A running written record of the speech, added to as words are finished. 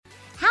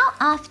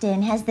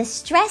often has the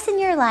stress in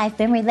your life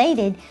been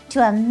related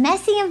to a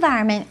messy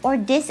environment or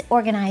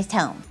disorganized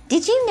home?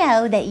 Did you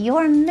know that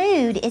your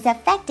mood is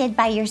affected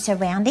by your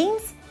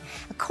surroundings?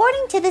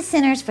 According to the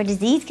Centers for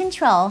Disease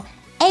Control,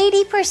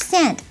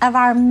 80% of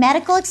our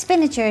medical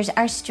expenditures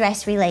are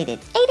stress-related.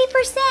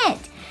 80%!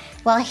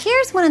 Well,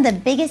 here's one of the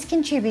biggest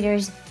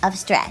contributors of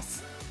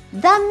stress: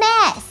 the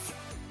mess.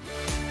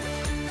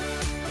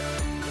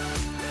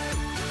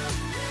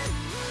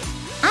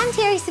 I'm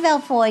Terry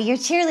Savelle Foy, your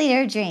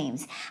cheerleader of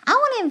dreams. I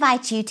want to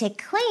invite you to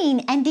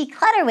clean and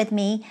declutter with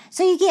me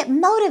so you get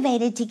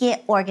motivated to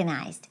get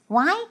organized.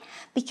 Why?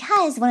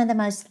 Because one of the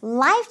most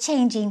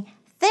life-changing,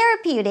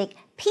 therapeutic,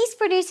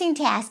 peace-producing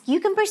tasks you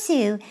can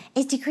pursue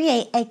is to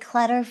create a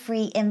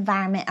clutter-free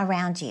environment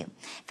around you.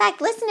 In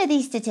fact, listen to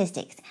these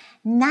statistics.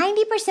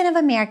 90% of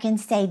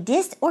Americans say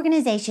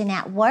disorganization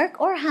at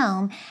work or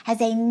home has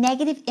a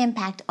negative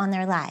impact on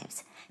their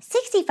lives.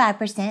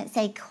 65%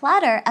 say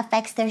clutter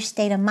affects their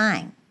state of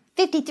mind.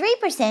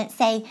 53%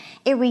 say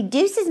it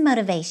reduces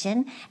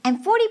motivation,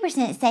 and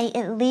 40% say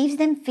it leaves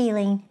them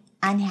feeling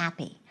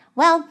unhappy.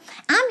 Well,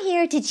 I'm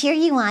here to cheer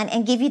you on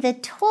and give you the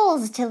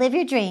tools to live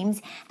your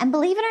dreams. And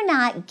believe it or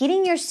not,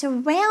 getting your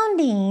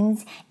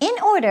surroundings in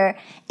order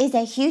is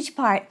a huge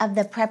part of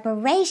the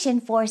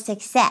preparation for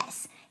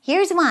success.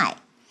 Here's why.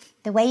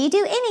 The way you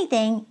do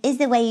anything is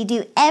the way you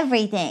do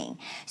everything.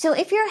 So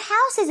if your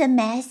house is a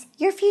mess,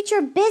 your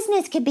future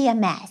business could be a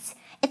mess.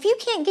 If you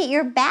can't get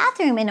your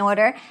bathroom in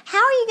order, how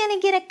are you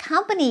going to get a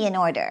company in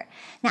order?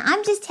 Now,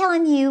 I'm just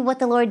telling you what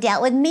the Lord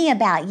dealt with me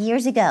about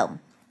years ago.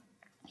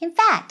 In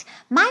fact,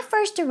 my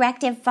first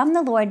directive from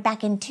the Lord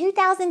back in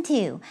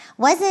 2002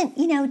 wasn't,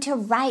 to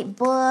write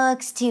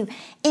books, to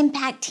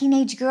impact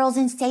teenage girls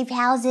in safe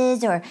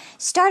houses, or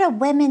start a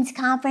women's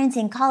conference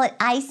and call it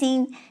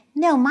icing.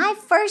 No, my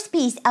first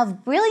piece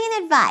of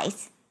brilliant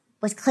advice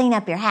was clean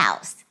up your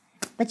house.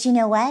 But you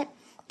know what?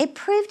 It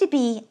proved to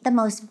be the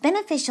most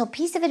beneficial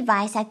piece of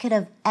advice I could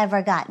have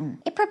ever gotten.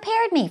 It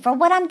prepared me for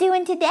what I'm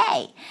doing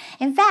today.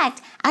 In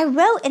fact, I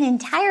wrote an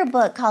entire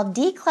book called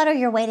Declutter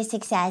Your Way to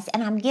Success,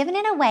 and I'm giving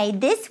it away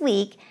this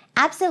week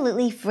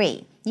absolutely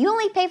free. You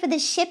only pay for the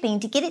shipping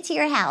to get it to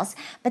your house,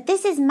 but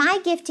this is my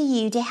gift to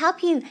you to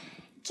help you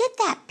get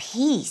that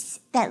peace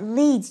that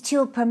leads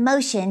to a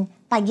promotion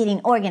by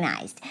getting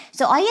organized.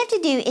 So all you have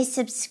to do is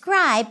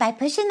subscribe by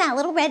pushing that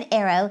little red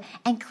arrow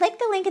and click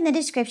the link in the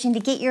description to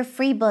get your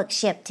free book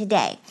shipped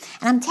today.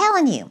 And I'm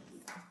telling you,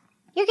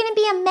 you're going to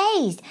be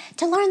amazed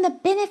to learn the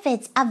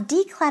benefits of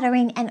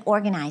decluttering and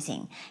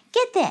organizing.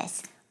 Get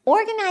this,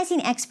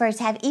 organizing experts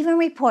have even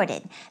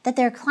reported that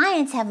their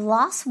clients have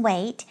lost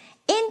weight,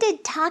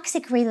 ended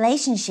toxic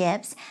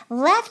relationships,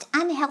 left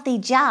unhealthy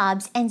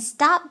jobs, and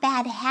stopped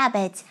bad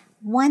habits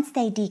once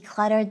they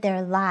decluttered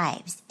their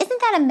lives. Isn't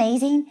that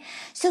amazing?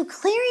 So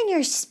clearing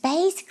your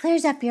space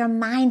clears up your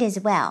mind as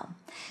well.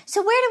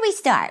 So where do we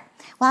start?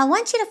 Well, I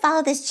want you to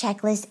follow this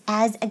checklist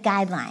as a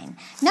guideline.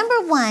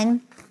 Number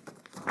 1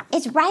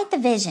 is write the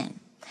vision.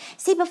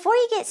 See, before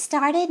you get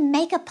started,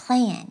 make a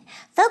plan.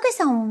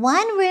 Focus on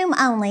one room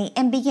only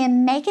and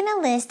begin making a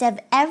list of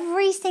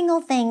every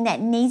single thing that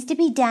needs to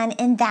be done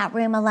in that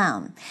room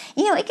alone.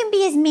 It can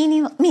be as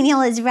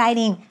menial as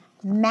writing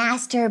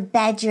master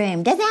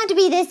bedroom. Doesn't have to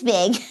be this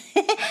big.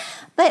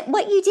 But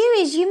what you do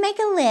is you make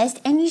a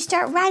list and you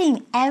start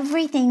writing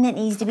everything that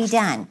needs to be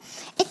done.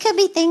 It could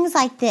be things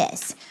like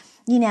this.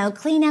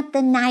 Clean up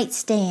the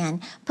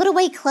nightstand, put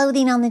away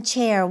clothing on the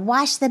chair,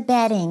 wash the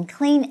bedding,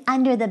 clean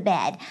under the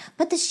bed,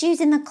 put the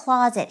shoes in the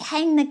closet,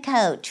 hang the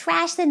coat,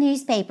 trash the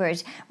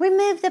newspapers,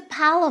 remove the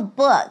pile of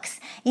books,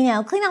 clean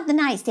off the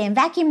nightstand,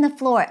 vacuum the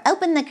floor,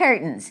 open the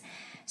curtains.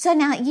 So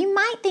now you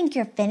might think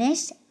you're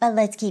finished, but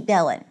let's keep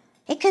going.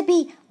 It could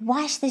be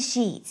wash the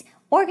sheets,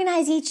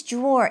 organize each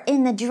drawer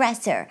in the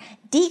dresser,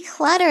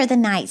 declutter the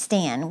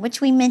nightstand,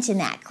 which we mentioned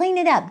that, clean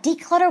it up,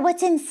 declutter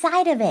what's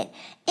inside of it,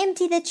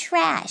 empty the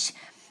trash.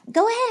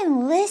 Go ahead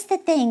and list the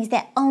things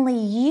that only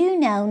you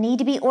know need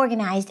to be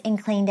organized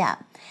and cleaned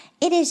up.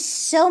 It is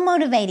so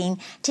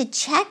motivating to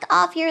check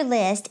off your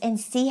list and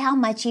see how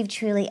much you've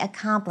truly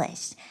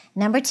accomplished.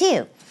 Number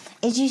 2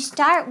 is you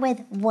start with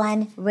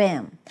one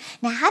room.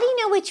 Now, how do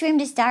you know which room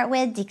to start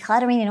with,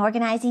 decluttering and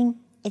organizing?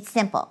 It's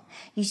simple.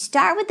 You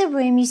start with the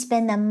room you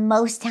spend the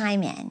most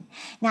time in.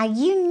 Now,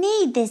 you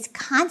need this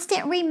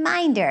constant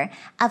reminder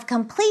of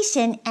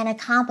completion and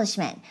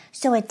accomplishment,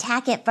 so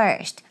attack it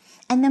first.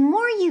 And the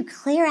more you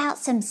clear out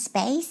some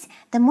space,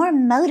 the more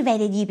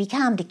motivated you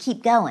become to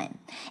keep going.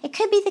 It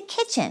could be the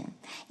kitchen.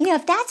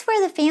 If that's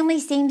where the family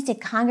seems to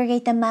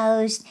congregate the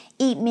most,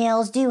 eat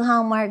meals, do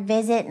homework,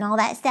 visit, and all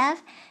that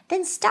stuff,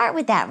 then start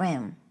with that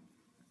room.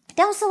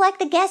 Don't select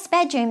the guest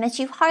bedroom that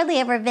you hardly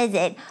ever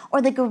visit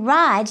or the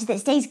garage that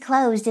stays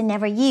closed and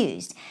never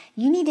used.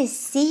 You need to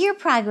see your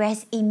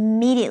progress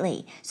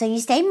immediately so you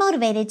stay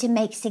motivated to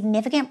make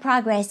significant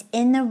progress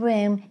in the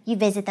room you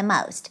visit the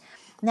most.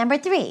 Number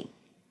 3,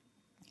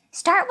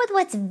 Start with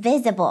what's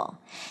visible.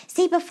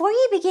 See, before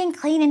you begin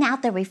cleaning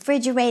out the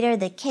refrigerator,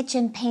 the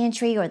kitchen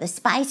pantry, or the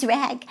spice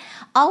rack,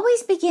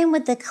 always begin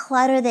with the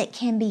clutter that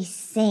can be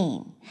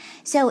seen.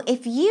 So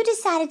if you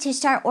decided to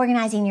start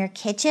organizing your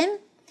kitchen,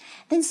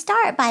 then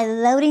start by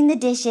loading the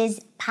dishes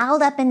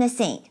piled up in the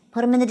sink.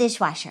 Put them in the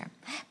dishwasher.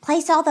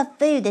 Place all the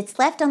food that's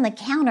left on the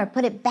counter,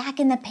 put it back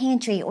in the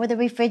pantry or the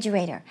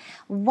refrigerator.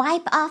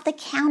 Wipe off the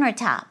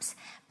countertops.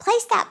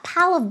 Place that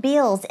pile of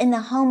bills in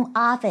the home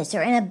office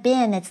or in a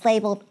bin that's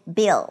labeled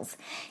bills.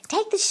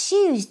 Take the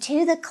shoes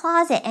to the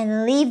closet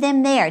and leave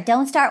them there.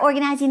 Don't start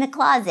organizing the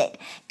closet.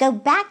 Go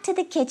back to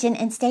the kitchen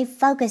and stay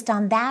focused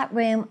on that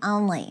room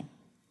only.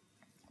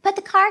 Put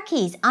the car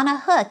keys on a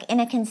hook in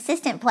a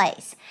consistent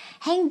place.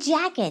 Hang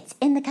jackets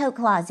in the coat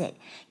closet.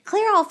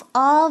 Clear off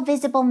all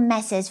visible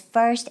messes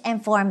first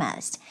and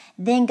foremost.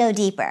 Then go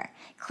deeper.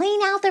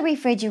 Clean out the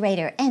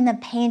refrigerator and the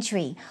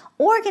pantry.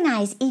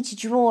 Organize each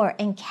drawer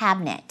and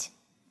cabinet.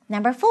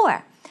 Number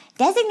 4,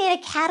 designate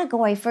a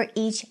category for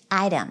each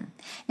item.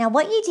 Now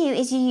what you do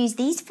is you use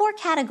these 4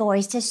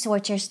 categories to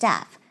sort your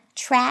stuff.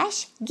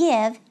 Trash,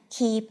 give,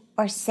 keep,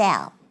 or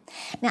sell.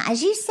 Now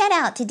as you set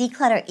out to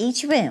declutter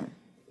each room,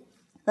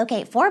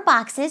 locate 4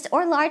 boxes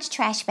or large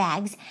trash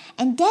bags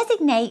and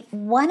designate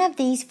one of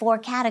these 4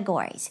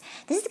 categories.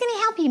 This is going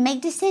to help you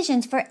make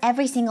decisions for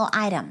every single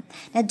item.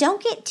 Now,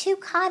 don't get too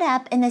caught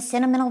up in the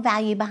sentimental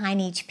value behind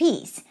each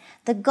piece.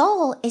 The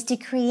goal is to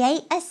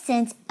create a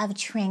sense of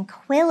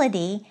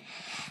tranquility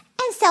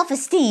and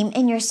self-esteem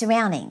in your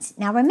surroundings.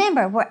 Now,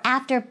 remember, we're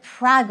after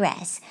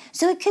progress.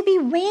 So it could be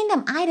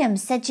random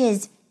items such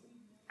as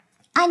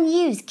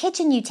unused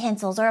kitchen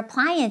utensils or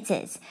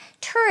appliances,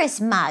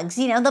 tourist mugs,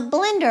 the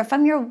blender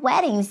from your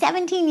wedding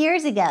 17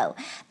 years ago,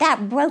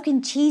 that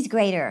broken cheese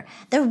grater,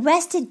 the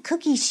rusted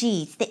cookie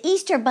sheets, the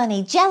Easter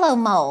bunny Jell-O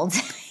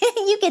molds.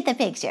 You get the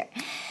picture.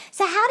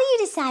 So how do you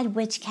decide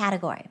which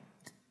category?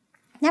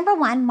 Number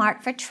 1,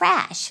 mark for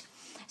trash.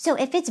 So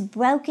if it's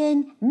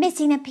broken,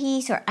 missing a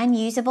piece, or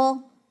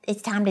unusable,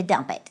 it's time to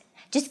dump it.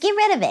 Just get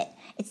rid of it.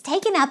 It's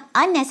taking up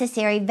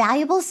unnecessary,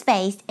 valuable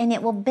space, and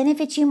it will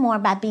benefit you more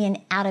by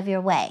being out of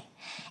your way.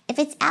 If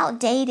it's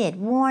outdated,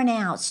 worn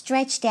out,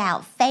 stretched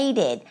out,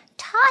 faded,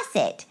 toss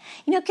it.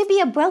 It could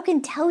be a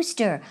broken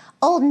toaster,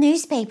 old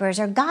newspapers,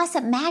 or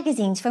gossip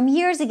magazines from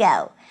years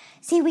ago.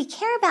 See, we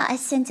care about a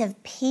sense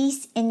of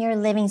peace in your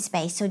living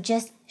space, so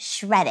just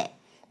shred it.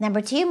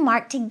 Number 2,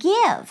 mark to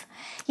give.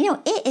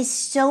 It is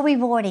so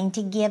rewarding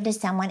to give to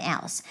someone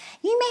else.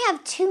 You may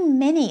have too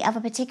many of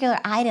a particular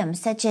item,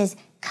 such as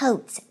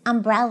coats,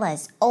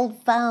 umbrellas, old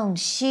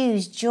phones,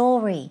 shoes,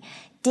 jewelry,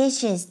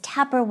 dishes,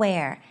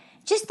 Tupperware.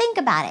 Just think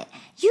about it.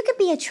 You could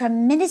be a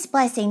tremendous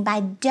blessing by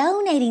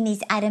donating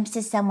these items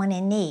to someone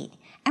in need.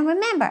 And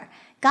remember,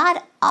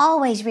 God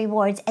always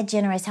rewards a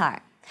generous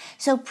heart.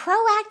 So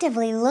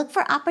proactively look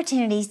for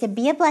opportunities to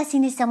be a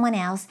blessing to someone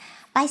else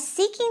by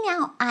seeking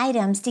out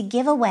items to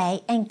give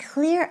away and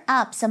clear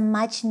up some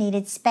much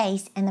needed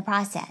space in the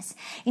process.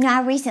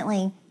 I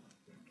recently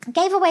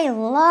gave away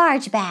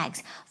large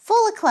bags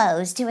full of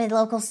clothes to a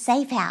local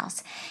safe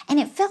house, and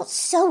it felt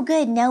so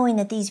good knowing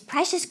that these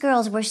precious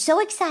girls were so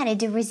excited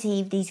to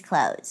receive these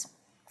clothes.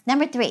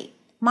 Number 3,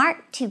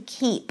 mark to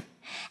keep.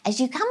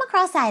 As you come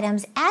across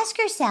items, ask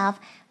yourself,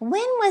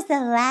 when was the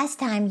last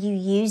time you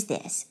used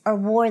this or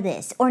wore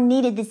this or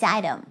needed this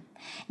item?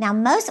 Now,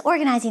 most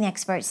organizing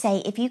experts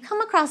say if you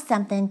come across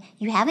something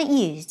you haven't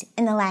used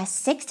in the last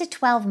 6 to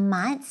 12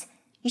 months,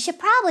 you should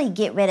probably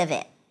get rid of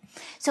it.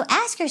 So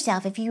ask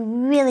yourself if you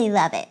really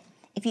love it.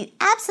 If you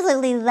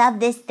absolutely love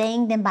this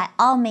thing, then by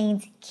all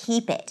means,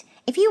 keep it.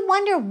 If you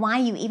wonder why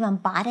you even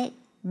bought it,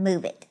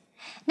 move it.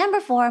 Number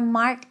 4,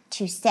 mark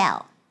to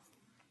sell.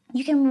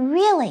 You can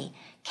really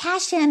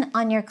cash in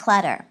on your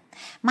clutter.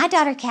 My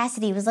daughter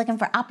Cassidy was looking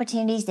for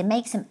opportunities to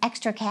make some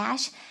extra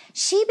cash.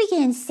 She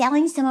began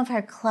selling some of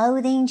her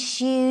clothing,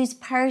 shoes,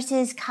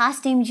 purses,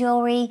 costume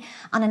jewelry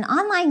on an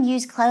online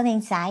used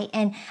clothing site.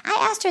 And I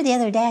asked her the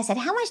other day, I said,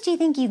 how much do you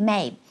think you've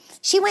made?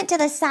 She went to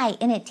the site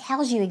and it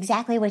tells you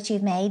exactly what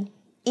you've made.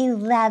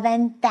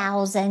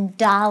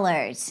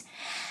 $11,000.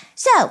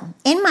 So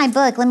in my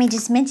book, let me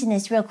just mention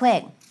this real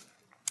quick.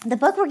 The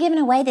book we're giving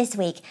away this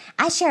week,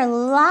 I share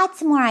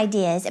lots more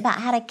ideas about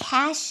how to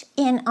cash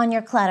in on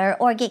your clutter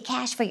or get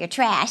cash for your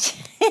trash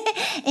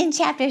in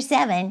Chapter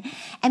 7.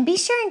 And be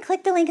sure and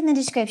click the link in the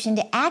description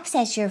to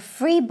access your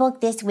free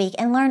book this week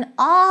and learn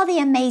all the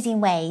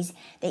amazing ways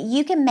that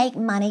you can make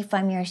money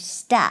from your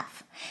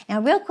stuff.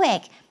 Now, real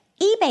quick,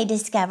 eBay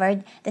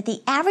discovered that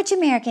the average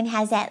American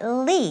has at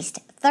least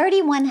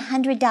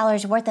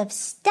 $3,100 worth of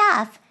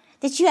stuff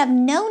that you have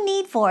no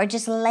need for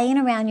just laying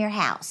around your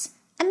house.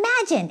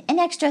 Imagine an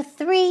extra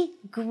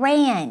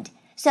 $3,000.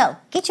 So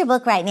get your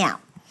book right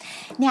now.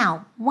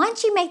 Now,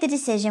 once you make the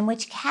decision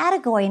which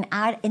category an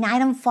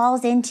item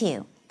falls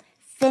into,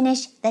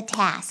 finish the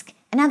task.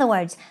 In other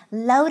words,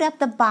 load up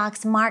the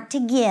box marked to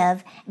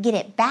give, get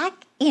it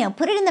back,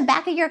 put it in the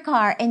back of your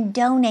car and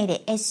donate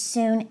it as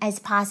soon as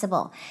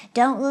possible.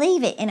 Don't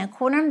leave it in a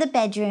corner of the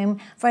bedroom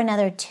for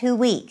another 2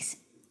 weeks.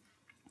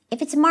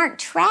 If it's marked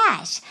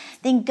trash,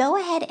 then go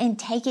ahead and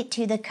take it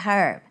to the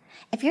curb.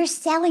 If you're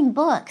selling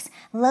books,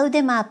 load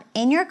them up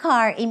in your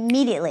car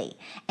immediately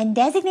and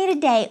designate a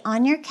day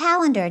on your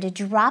calendar to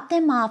drop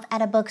them off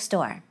at a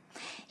bookstore.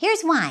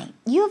 Here's why.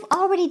 You've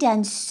already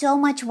done so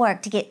much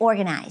work to get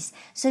organized,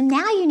 so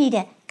now you need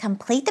to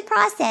complete the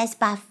process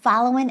by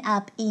following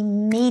up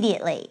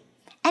immediately.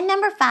 And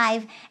number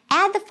 5,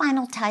 add the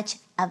final touch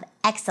of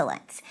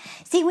excellence.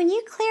 See, when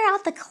you clear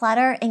out the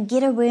clutter and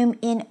get a room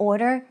in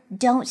order,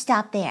 don't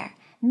stop there.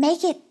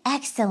 Make it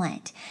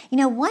excellent.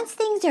 Once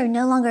things are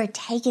no longer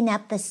taking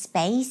up the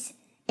space,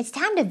 it's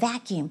time to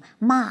vacuum,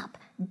 mop,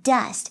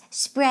 dust,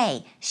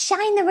 spray,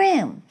 shine the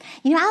room.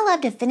 I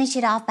love to finish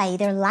it off by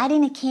either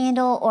lighting a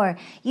candle or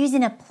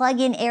using a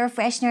plug-in air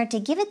freshener to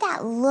give it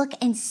that look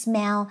and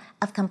smell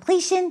of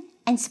completion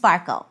and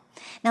sparkle.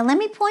 Now, let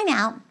me point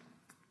out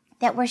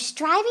that we're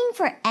striving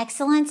for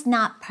excellence,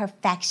 not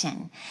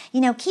perfection.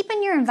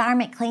 Keeping your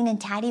environment clean and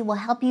tidy will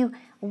help you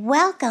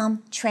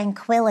welcome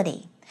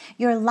tranquility.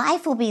 Your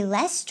life will be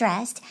less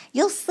stressed,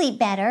 you'll sleep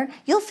better,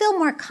 you'll feel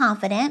more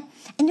confident,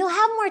 and you'll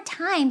have more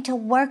time to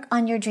work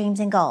on your dreams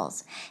and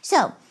goals.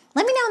 So,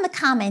 let me know in the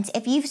comments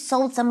if you've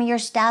sold some of your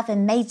stuff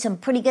and made some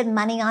pretty good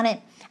money on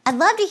it. I'd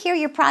love to hear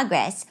your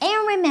progress.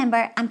 And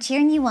remember, I'm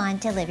cheering you on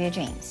to live your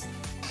dreams.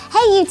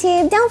 Hey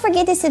YouTube, don't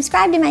forget to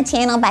subscribe to my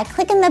channel by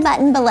clicking the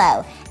button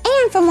below.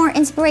 And for more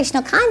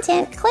inspirational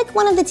content, click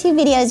one of the 2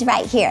 videos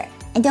right here.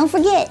 And don't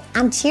forget,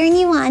 I'm cheering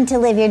you on to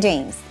live your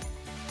dreams.